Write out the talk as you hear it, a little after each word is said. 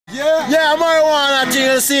Yeah, marijuana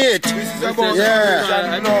thing, you see it. This is about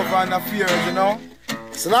and love and affairs, you know.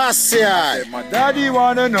 Souljahs. My daddy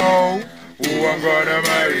wanna know who I'm gonna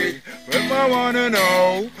marry. Mama wanna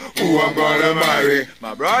know who I'm gonna marry.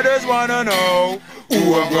 My brothers wanna know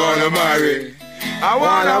who I'm gonna marry. I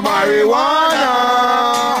wanna marijuana.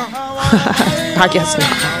 I guess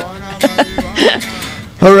not.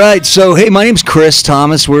 All right, so hey, my name's Chris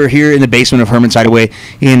Thomas. We're here in the basement of Herman's Hideaway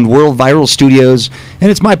in World Viral Studios,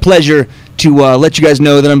 and it's my pleasure to let you guys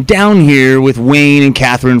know that I'm down here with Wayne and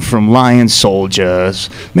Catherine from Souljahs.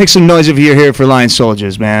 Make some noise if you're here for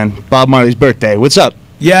Souljahs, man. Bob Marley's birthday. What's up?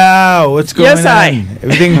 Yeah, what's going Yes, on?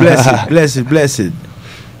 Everything blessed, blessed, blessed.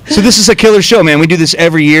 So this is a killer show, man. We do this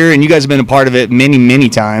every year, and you guys have been a part of it many, many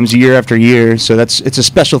times, year after year. So it's a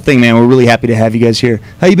special thing, man. We're really happy to have you guys here.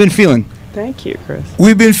 How you been feeling? Thank you, Chris.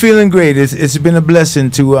 We've been feeling great. It's been a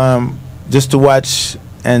blessing to just to watch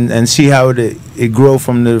and see how it grow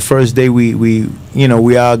from the first day we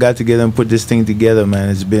all got together and put this thing together, man.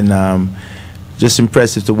 It's been just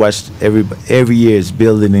impressive to watch every year it's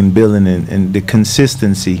building and the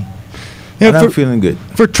consistency. Yeah, and I'm feeling good.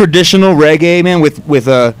 For traditional reggae, man, with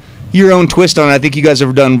your own twist on it, I think you guys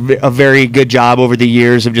have done a very good job over the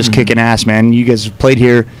years of just kicking ass, man. You guys have played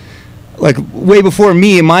here like way before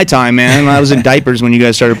me in my time, man. I was in diapers when you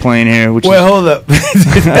guys started playing here. Well, hold up.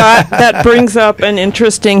 that brings up an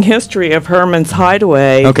interesting history of Herman's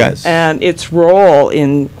Hideaway and its role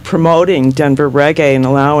in promoting Denver reggae and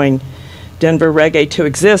allowing Denver reggae to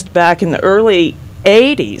exist back in the early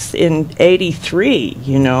 80s, in 83,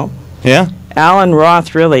 you know. Yeah. Alan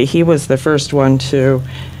Roth, really, he was the first one to,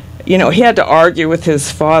 he had to argue with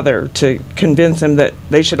his father to convince him that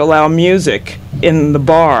they should allow music in the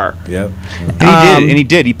bar. Yep. And he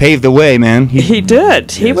did. He paved the way, man. He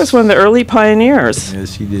did. Yes. He was one of the early pioneers.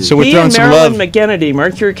 Yes, he did. So we're throwing some love. Marilyn McGinnity,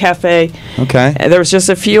 Mercury Cafe. Okay. And there was just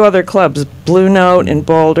a few other clubs, Blue Note in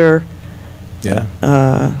Boulder. Yeah.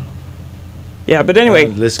 Yeah, but anyway,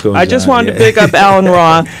 I just wanted to big up Alan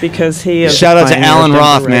Roth because he is. Shout out to Alan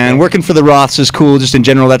Roth, man. Working for the Roths is cool. Just in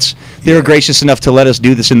general, they were gracious enough to let us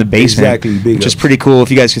do this in the basement, which is pretty cool.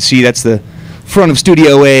 If you guys could see, that's the front of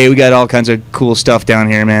Studio A. We got all kinds of cool stuff down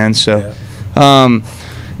here, man. So,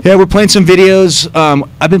 yeah, we're playing some videos.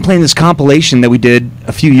 I've been playing this compilation that we did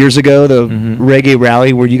a few years ago, the Reggae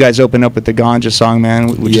Rally, where you guys open up with the Ganja song,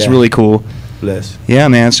 man, which is really cool. Bless. Yeah,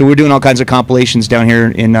 man. So we're doing all kinds of compilations down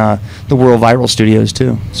here in the World Viral Studios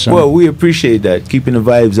too. So. Well, we appreciate that, keeping the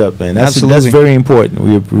vibes up, man. That's very important.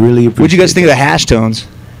 We really appreciate. What'd you guys think of the hash tones?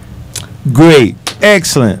 Great,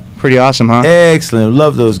 excellent, pretty awesome, huh? Excellent.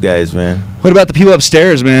 Love those guys, man. What about the people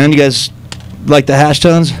upstairs, man? You guys like the hash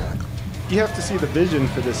tones? You have to see the vision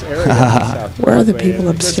for this area. Where are the people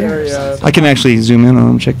upstairs? I can actually zoom in on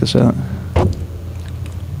them. Check this out.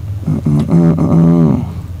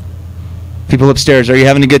 People upstairs, are you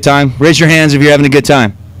having a good time? Raise your hands if you're having a good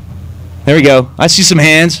time. There we go. I see some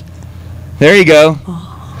hands. There you go.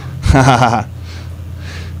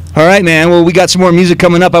 All right, man. Well, we got some more music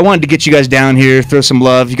coming up. I wanted to get you guys down here, throw some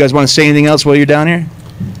love. You guys want to say anything else while you're down here?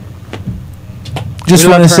 Just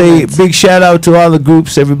want to say big shout out to all the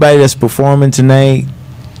groups, everybody that's performing tonight,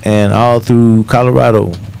 and all through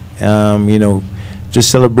Colorado.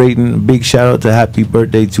 Just celebrating. A big shout out to happy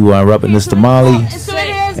birthday to Robert Nistamali.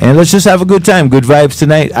 And let's just have a good time. Good vibes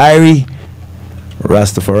tonight. Irie,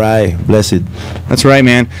 Rastafari, blessed. That's right,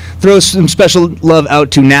 man. Throw some special love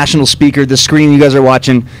out to National Speaker. The screen you guys are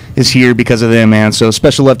watching is here because of them, man. So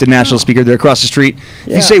special love to National Speaker. They're across the street.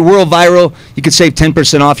 If you say World Viral, you could save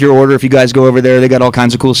 10% off your order if you guys go over there. They got all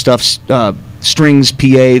kinds of cool stuff. Strings,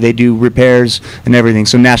 PA, they do repairs and everything.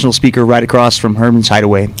 So National Speaker right across from Herman's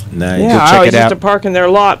Hideaway. Nice. Yeah, I always used to park in their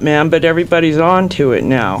lot, man, but everybody's on to it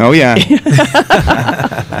now. Oh, yeah.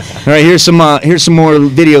 All right, here's some more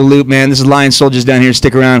video loop, man. This is Souljahs down here.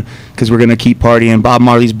 Stick around because we're going to keep partying. Bob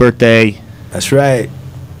Marley's birthday. That's right.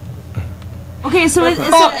 Okay, so it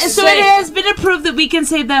has been approved that we can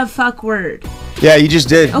say the fuck word. Yeah, you just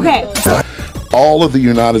did. Okay. All of the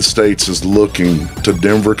United States is looking to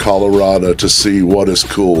Denver, Colorado to see what is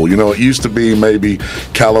cool. You know, it used to be maybe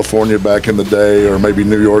California back in the day or maybe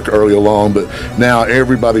New York early along, but now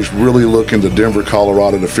everybody's really looking to Denver,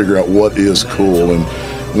 Colorado to figure out what is cool. And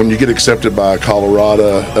when you get accepted by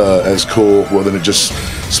Colorado as cool, well, then it just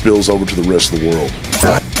spills over to the rest of the world.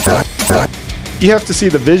 You have to see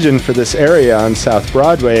the vision for this area on South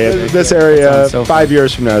Broadway. This area, 5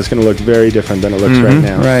 years from now, is going to look very different than it looks right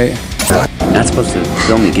now. Right. I'm not supposed to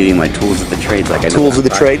film me give you my tools of the trade. Like I know Tools of the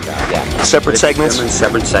trade? Yeah. Separate segments?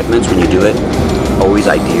 Separate segments when you do it. Always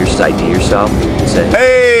ID yourself. Say,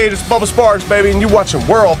 hey, this is Bubba Sparks, baby, and you're watching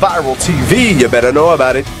World Viral TV. You better know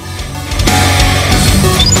about it.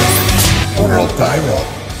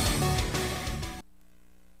 WORLDVIRAL.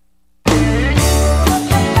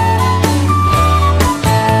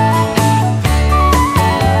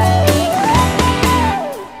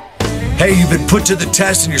 Hey, you've been put to the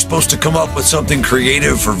test and you're supposed to come up with something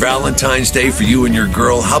creative for Valentine's Day for you and your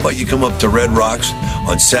girl. How about you come up to Red Rocks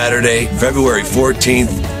on Saturday, February 14th,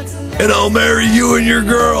 and I'll marry you and your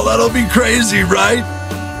girl. That'll be crazy, right?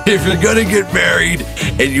 If you're gonna get married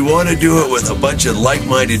and you want to do it with a bunch of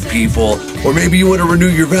like-minded people, or maybe you want to renew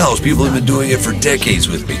your vows, people have been doing it for decades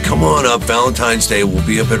with me. Come on up, Valentine's Day, we'll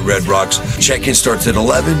be up at Red Rocks. Check-in starts at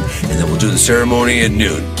 11, and then we'll do the ceremony at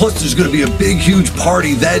noon. Plus, there's gonna be a big, huge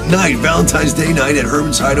party that night, Valentine's Day night at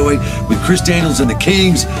Herman's Hideaway with Chris Daniels and the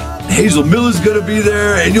Kings. Hazel Miller's gonna be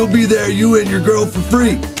there, and you'll be there, you and your girl, for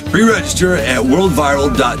free. Pre-register at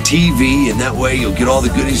worldviral.tv, and that way you'll get all the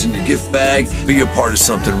goodies in your gift bag. Be a part of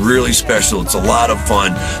something really special. It's a lot of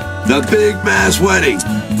fun. The Big Mass Wedding,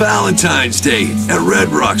 Valentine's Day at Red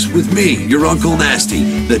Rocks with me, your Uncle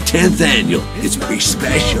Nasty, the 10th annual. It's pretty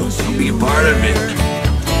special, so be a part of it.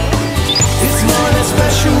 It's more than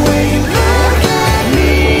special when you look at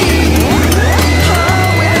me.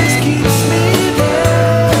 Always keeps me there.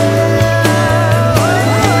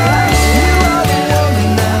 You are the woman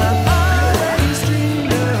that I've always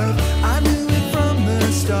dreamed of. I knew it from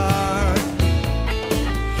the start.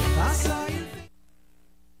 I saw you.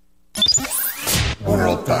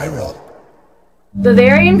 WORLDVIRAL.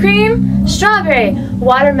 Bavarian cream, strawberry,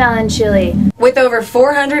 watermelon chili. With over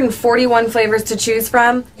 441 flavors to choose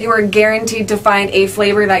from, you are guaranteed to find a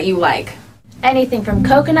flavor that you like. Anything from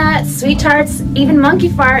coconut, sweet tarts, even monkey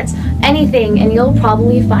farts, anything, and you'll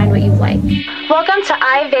probably find what you like. Welcome to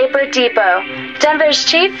iVapor Depot, Denver's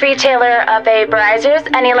chief retailer of vaporizers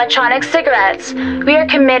and electronic cigarettes. We are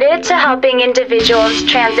committed to helping individuals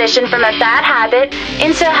transition from a bad habit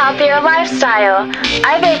into a healthier lifestyle.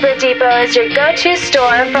 iVapor Depot is your go-to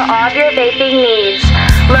store for all of your vaping needs.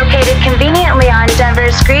 Located conveniently on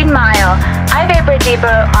Denver's Green Mile, iVapor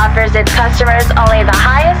Depot offers its customers only the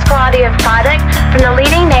highest quality of product from the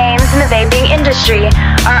leading names in the vaping industry.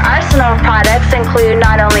 Our arsenal of products include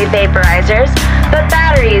not only vaporizers, but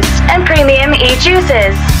batteries and premium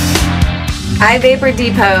e-juices. iVapor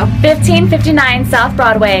Depot, 1559 South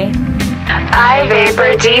Broadway.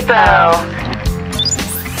 iVapor Depot.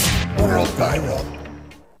 WORLDVIRAL.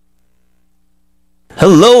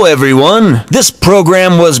 Hello everyone! This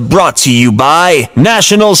program was brought to you by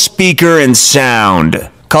National Speaker and Sound,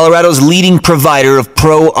 Colorado's leading provider of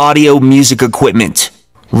pro audio music equipment.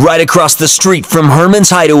 Right across the street from Herman's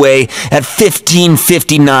Hideaway at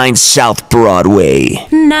 1559 South Broadway.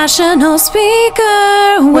 National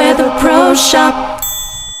Speaker, where the pros shop.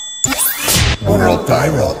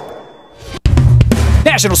 WORLDVIRAL.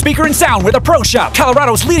 National Speaker and Sound with a Pro Shop,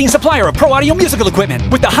 Colorado's leading supplier of pro audio musical equipment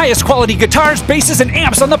with the highest quality guitars, basses, and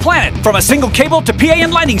amps on the planet. From a single cable to PA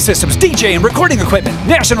and lighting systems, DJ and recording equipment.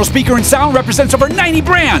 National Speaker and Sound represents over 90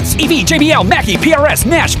 brands. EV, JBL, Mackie, PRS,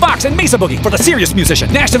 Nash, Fox, and Mesa Boogie for the serious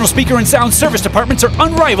musician. National Speaker and Sound service departments are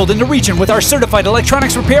unrivaled in the region with our certified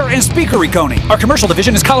electronics repair and speaker reconing. Our commercial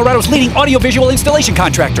division is Colorado's leading audiovisual installation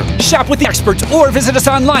contractor. Shop with the experts or visit us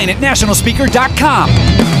online at nationalspeaker.com.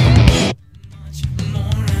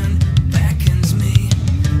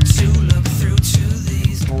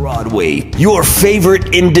 Broadway, your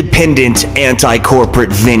favorite independent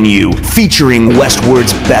anti-corporate venue featuring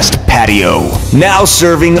Westward's best patio. Now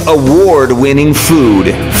serving award-winning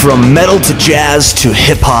food. From metal to jazz to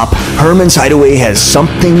hip-hop, Herman's Hideaway has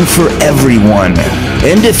something for everyone.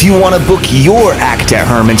 And if you want to book your act at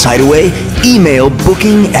Herman's Hideaway, email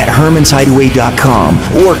booking@hermanshideaway.com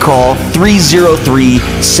or call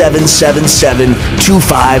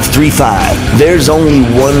 303-777-2535. There's only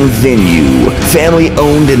one venue,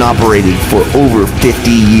 family-owned and operated for over 50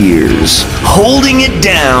 years. Holding it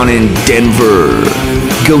down in Denver.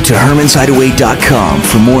 Go to hermanshideaway.com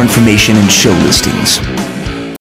for more information and show listings.